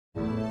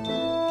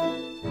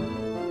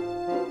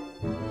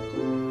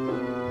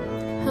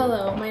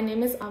Hello, my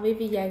name is Avi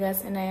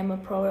Villegas and I am a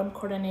program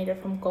coordinator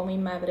from Gomi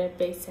MADRE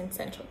based in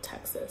Central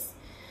Texas.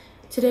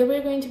 Today we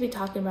are going to be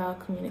talking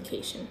about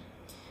communication.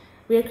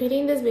 We are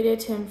creating this video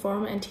to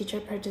inform and teach our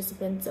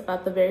participants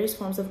about the various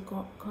forms of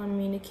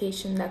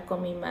communication that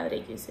Gomi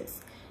MADRE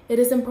uses. It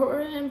is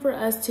important for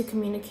us to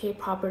communicate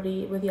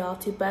properly with y'all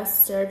to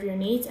best serve your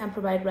needs and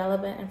provide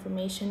relevant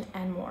information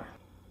and more.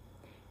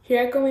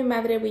 Here at Gomi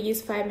MADRE, we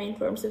use 5 main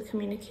forms of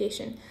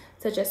communication,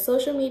 such as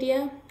social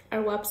media,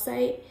 our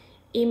website,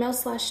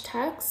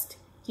 email/text,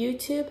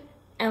 YouTube,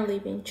 and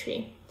Living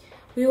Tree.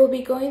 We will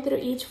be going through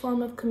each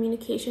form of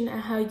communication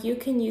and how you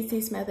can use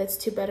these methods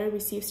to better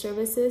receive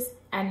services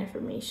and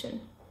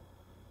information.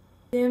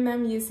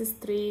 CMM uses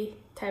 3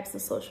 types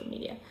of social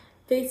media: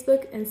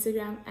 Facebook,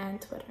 Instagram,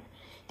 and Twitter.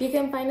 You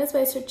can find us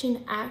by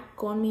searching at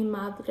Gomi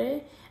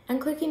MADRE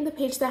and clicking the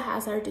page that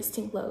has our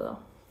distinct logo,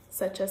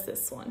 such as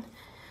this one.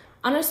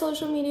 On our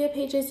social media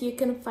pages, you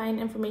can find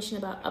information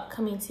about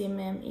upcoming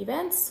CMM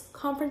events,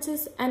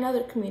 conferences, and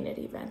other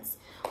community events.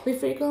 We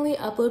frequently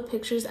upload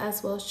pictures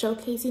as well,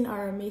 showcasing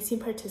our amazing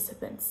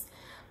participants.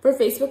 For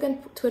Facebook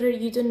and Twitter,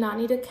 you do not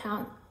need an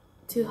account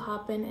to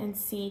hop in and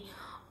see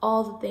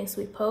all the things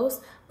we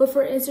post, but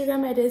for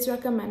Instagram, it is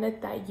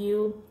recommended that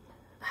you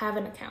have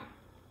an account.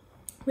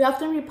 We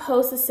often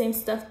repost the same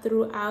stuff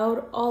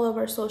throughout all of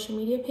our social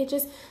media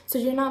pages, so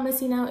you're not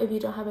missing out if you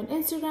don't have an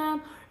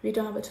Instagram, if you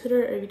don't have a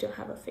Twitter, or if you don't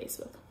have a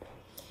Facebook.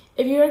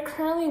 If you are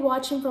currently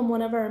watching from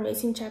one of our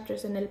amazing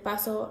chapters in El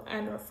Paso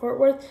and or Fort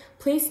Worth,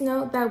 please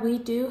note that we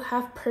do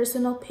have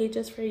personal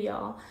pages for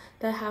y'all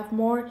that have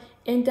more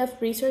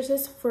in-depth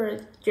resources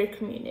for your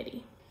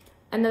community.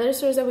 Another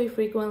source that we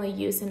frequently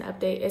use and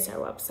update is our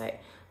website,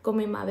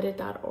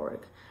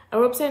 gomimadre.org.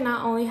 Our website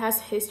not only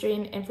has history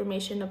and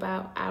information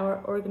about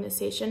our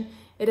organization,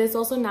 it is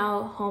also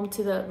now home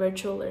to the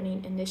Virtual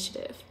Learning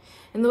Initiative.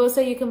 In the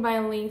website, you can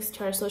find links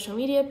to our social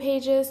media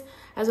pages,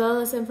 as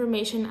well as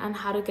information on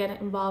how to get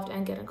involved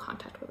and get in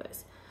contact with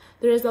us.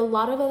 There is a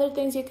lot of other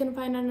things you can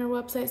find on our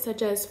website,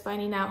 such as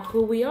finding out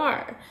who we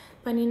are,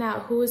 finding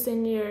out who is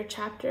in your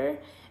chapter,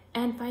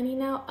 and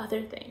finding out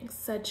other things,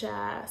 such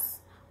as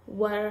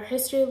what our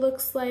history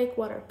looks like,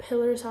 what our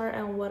pillars are,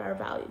 and what our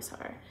values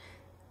are.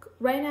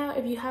 Right now,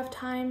 if you have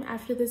time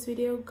after this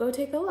video, go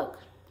take a look.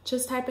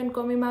 Just type in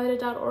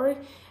gomimadre.org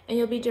and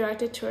you'll be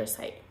directed to our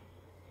site.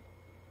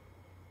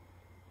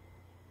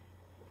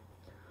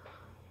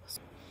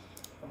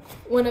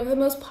 One of the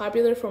most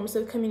popular forms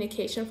of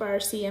communication for our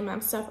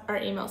CMM staff are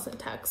emails and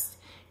texts.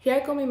 Here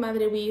at Gomi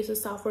MADRE, we use a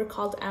software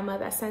called Emma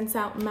that sends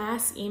out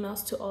mass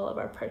emails to all of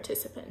our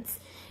participants.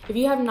 If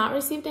you have not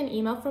received an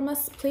email from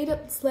us, please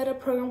let a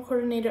program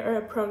coordinator or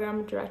a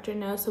program director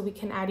know so we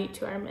can add you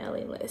to our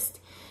mailing list.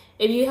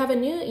 If you have a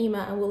new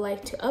email and would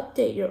like to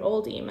update your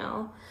old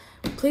email,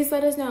 please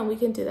let us know and we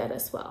can do that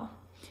as well.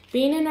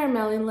 Being in our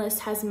mailing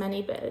list has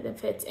many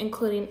benefits,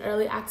 including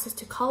early access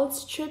to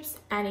college trips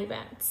and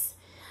events.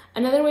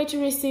 Another way to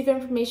receive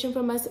information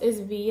from us is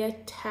via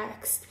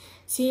text.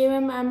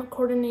 CMM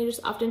coordinators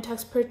often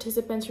text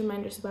participants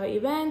reminders about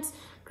events,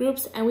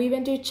 groups, and we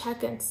even do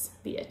check-ins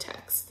via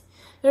text.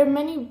 There are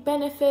many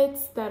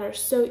benefits that are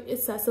so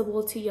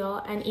accessible to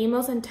y'all, and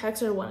emails and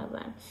texts are one of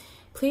them.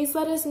 Please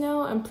let us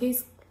know and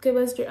please give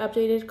us your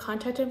updated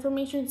contact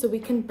information so we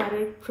can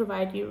better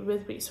provide you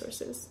with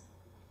resources.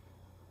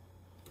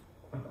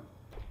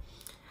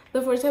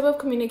 The fourth type of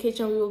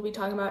communication we will be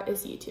talking about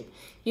is YouTube.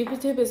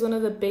 YouTube is one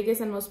of the biggest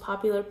and most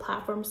popular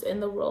platforms in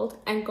the world,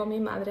 and Gomi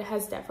MADRE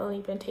has definitely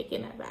been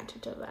taking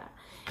advantage of that.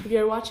 If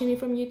you're watching me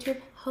from YouTube,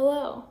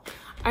 hello!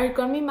 Our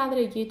Gomi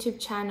MADRE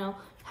YouTube channel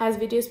has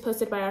videos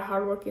posted by our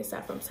hardworking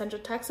staff from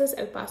Central Texas,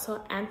 El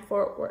Paso, and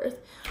Fort Worth.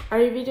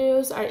 Our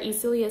videos are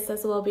easily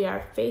accessible via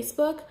our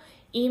Facebook,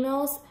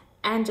 emails,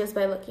 and just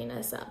by looking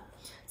us up.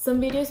 Some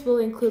videos will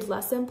include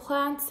lesson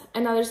plans,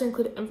 and others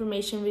include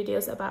information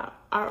videos about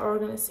our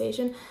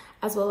organization,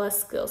 as well as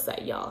skills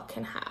that y'all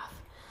can have.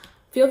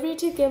 Feel free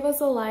to give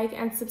us a like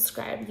and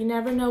subscribe. You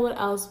never know what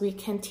else we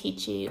can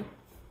teach you.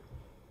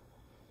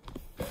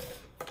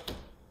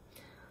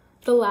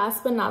 The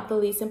last but not the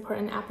least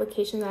important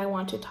application that I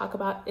want to talk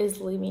about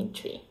is Living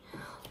Tree.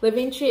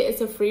 Living Tree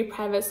is a free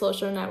private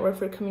social network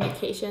for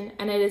communication,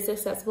 and it is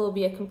accessible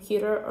via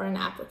computer or an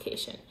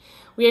application.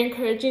 We are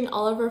encouraging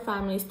all of our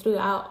families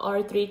throughout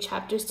our 3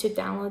 chapters to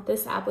download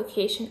this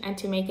application and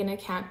to make an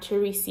account to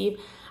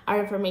receive our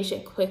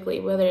information quickly,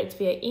 whether it's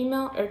via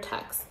email or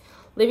text.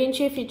 Living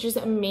Tree features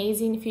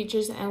amazing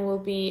features and will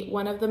be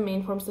one of the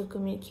main forms of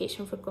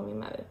communication for Gomi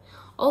MADRE.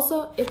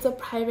 Also, it's a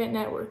private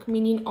network,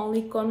 meaning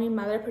only Gomi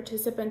MADRE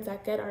participants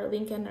that get our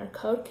link and our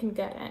code can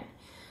get in.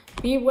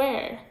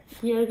 Beware,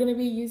 we are going to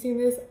be using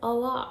this a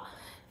lot.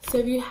 So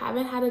if you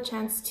haven't had a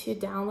chance to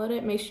download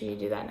it, make sure you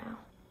do that now.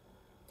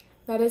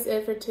 That is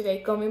it for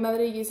today. Gomi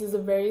MADRE uses the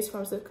various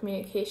forms of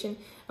communication,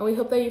 and we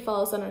hope that you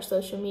follow us on our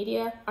social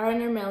media, are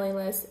on our mailing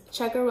list,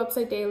 check our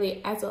website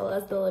daily, as well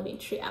as the Living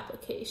Tree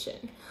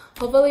application.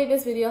 Hopefully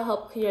this video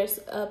helped clear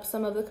up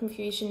some of the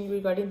confusion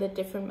regarding the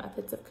different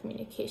methods of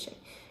communication.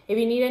 If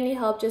you need any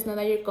help, just know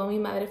that your Gomi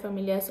MADRE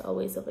Familia is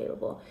always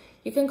available.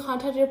 You can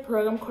contact your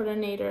program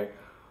coordinator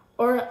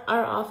or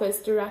our office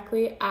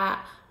directly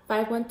at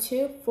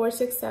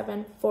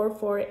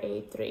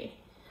 512-467-4483.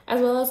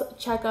 As well as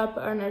check up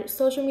on our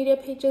social media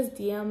pages,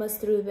 DM us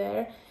through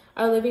there,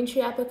 our Living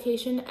Tree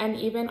application, and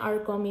even our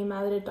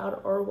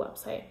gomimadre.org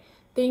website.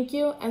 Thank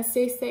you and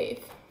stay safe.